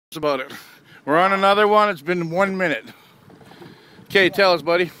About it. We're on another one. It's been 1 minute. Okay, tell us,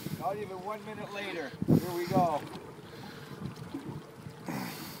 buddy. Not even 1 minute later. Here we go.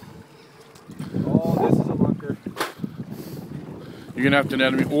 Oh, this is a lunker. You're gonna have to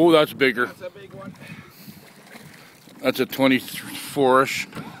net me. Oh, that's bigger. That's a big one. That's a 24-ish.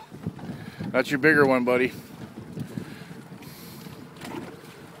 That's your bigger one, buddy.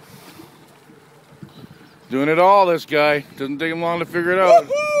 Doing it all, this guy. Doesn't take him long to figure it out.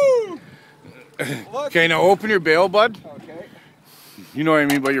 Okay, now open your bail, bud. Okay. You know what I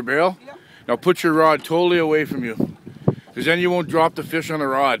mean by your bail? Yep. Now put your rod totally away from you. Because then you won't drop the fish on the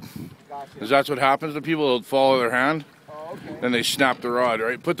rod. Gotcha. Because that's what happens to people. They'll follow their hand. Oh, okay. Then they snap the rod,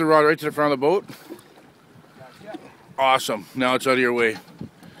 right? Put the rod right to the front of the boat. Gotcha. Awesome. Now it's out of your way.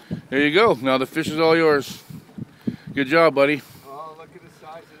 There you go. Now the fish is all yours. Good job, buddy. Oh, look at the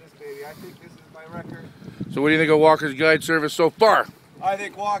size of this baby. I think this is my record. So what do you think of Walker's Guide Service so far? I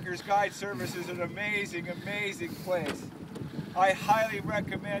think Walker's Guide Service is an amazing, amazing place. I highly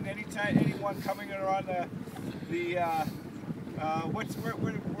recommend anyone coming around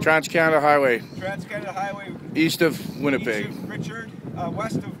Trans-Canada Highway. Trans-Canada Highway. East of Winnipeg. East of Richard,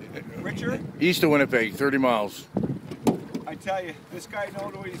 west of Richard. East of Winnipeg, 30 miles. I tell you, this guy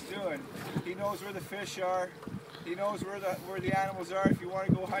knows what he's doing. He knows where the fish are. He knows where the animals are. If you want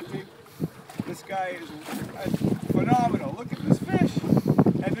to go hunting, this guy is phenomenal. Look at this fish.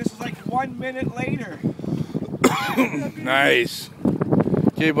 And this is like 1 minute later. Nice.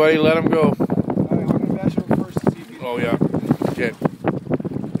 Okay, buddy, let him go. Alright, we're gonna measure him first to see if he... Oh, yeah. Okay.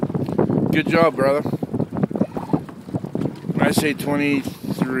 Good job, brother. I say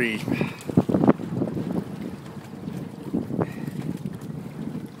 23.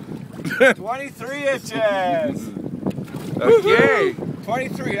 23 inches. Okay.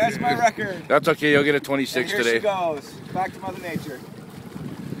 23, that's my record. That's okay, you'll get a 26 and here today. She goes. Back to Mother Nature.